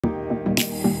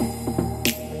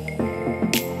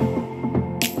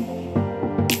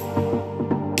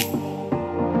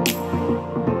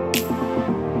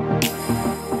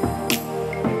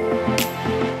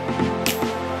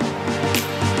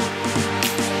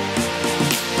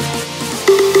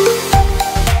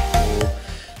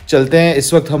चलते हैं.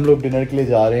 इस वक्त हम लोग डिनर के लिए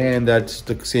जा रहे हैं and that's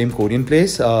the same Korean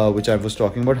place which I was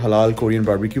talking about, Halal Korean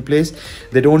barbecue place.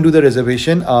 They don't do the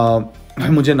reservation.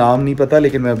 मुझे नाम नहीं पता,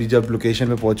 लेकिन मैं अभी जब लोकेशन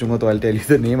पे पहुंचूंगा तो I'll tell you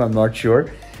the name. I'm not sure.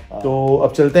 तो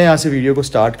अब चलते हैं यहाँ से, वीडियो को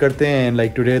स्टार्ट करते हैं. And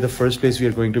like today the first place we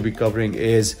are going to be covering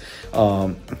is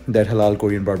that Halal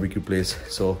Korean barbecue place.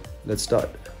 So let's start.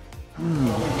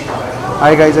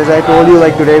 Hi guys, as I told you,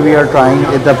 like today we are trying,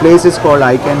 the place is called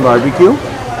Can BBQ.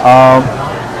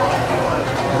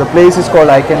 The place is called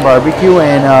Can BBQ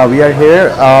and we are here.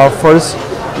 First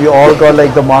we all got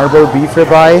like the marble beef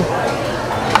ribeye.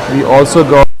 We also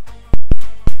got,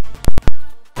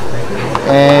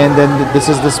 and then this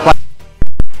is the spice,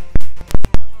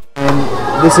 and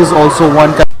this is also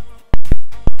one kind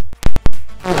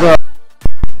of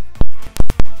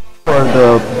for the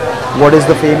what is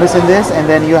the famous in this. And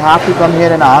then you have to come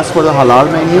here and ask for the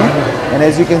halal menu, and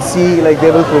as you can see, like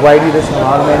they will provide you this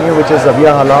halal menu, which is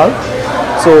Avia Halal.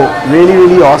 So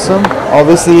really awesome,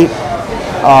 obviously.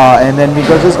 And then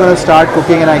we're just gonna start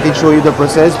cooking and I can show you the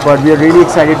process, but we are really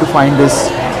excited to find this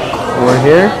over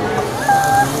here.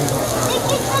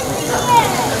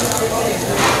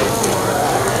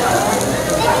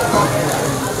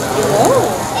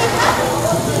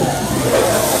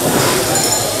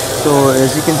 So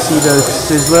as you can see, the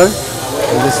sizzler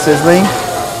is sizzling.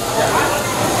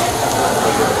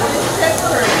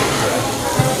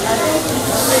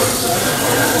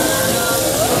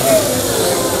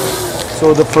 So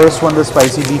the first one, the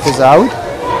spicy beef is out.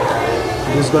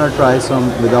 I'm just gonna try some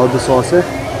without the sauce.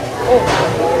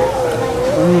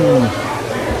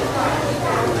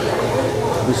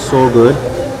 It's so good.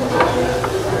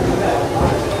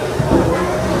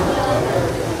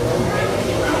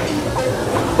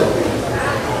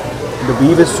 The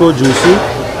beef is so juicy.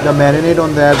 The marinade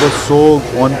on that was so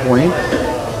on point.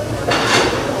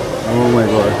 Oh my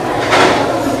god.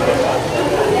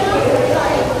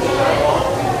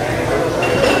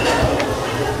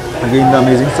 Again, the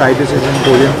amazing side dishes in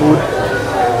Korean food.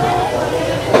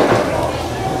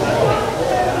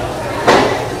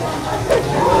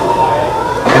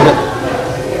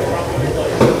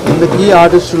 And the key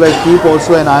art is to like keep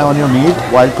also an eye on your meat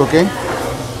while cooking.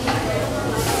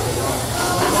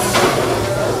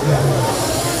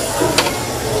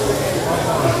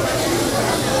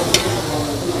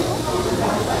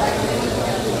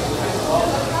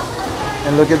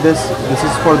 And look at this. This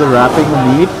is for the wrapping the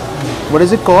meat. What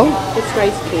is it called? It's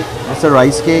rice cake. It's a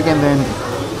rice cake, and then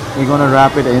we're gonna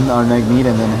wrap it in our meat,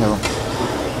 and then have.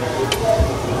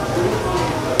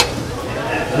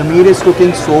 The meat is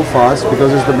cooking so fast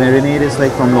because the marinade is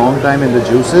like from long time in the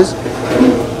juices.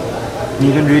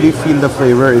 You can really feel the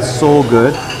flavor. It's so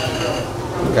good.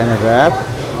 Kind of wrap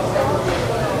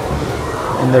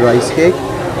in the rice cake.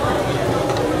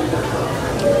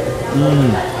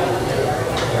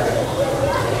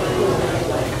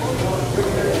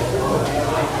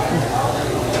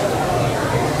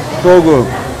 So good.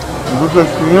 Look at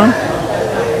the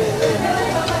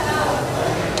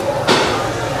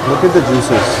Look at the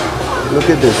juices. Look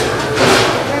at this.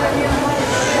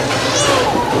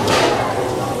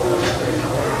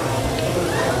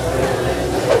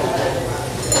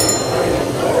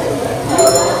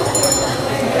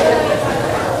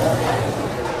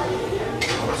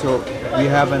 So we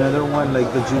have another one,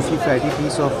 like the juicy fatty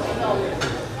piece of,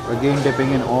 again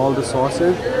dipping in all the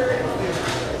sauces.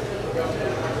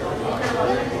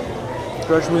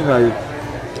 Trust me guys,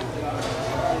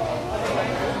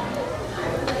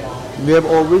 we have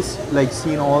always like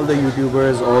seen all the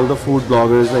YouTubers, all the food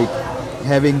bloggers like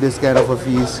having this kind of a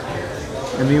feast,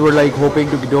 and we were like hoping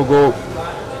to go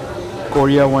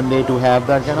Korea one day to have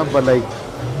that kind of, but like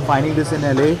finding this in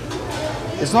LA,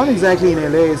 it's not exactly in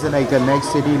LA, it's in like a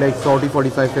next city, like 40,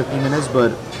 45, 50 minutes,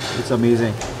 but it's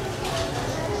amazing.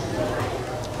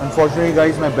 Unfortunately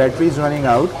guys, my battery is running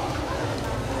out.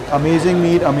 Amazing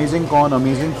meat, amazing corn,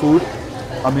 amazing food,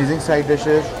 amazing side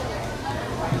dishes.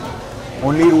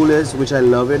 Only rule is, which I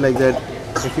love it, like that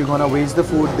if you're gonna waste the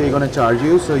food, they're gonna charge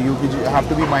you, so you have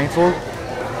to be mindful.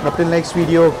 Up till next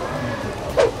video,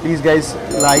 please guys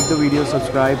like the video,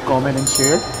 subscribe, comment and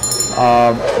share.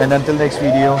 And until next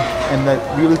video, and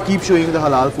we will keep showing you the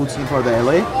halal food scene for the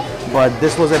LA, but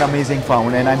this was an amazing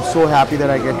found and I'm so happy that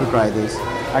I get to try this.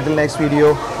 Until next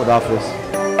video, Khuda Hafiz.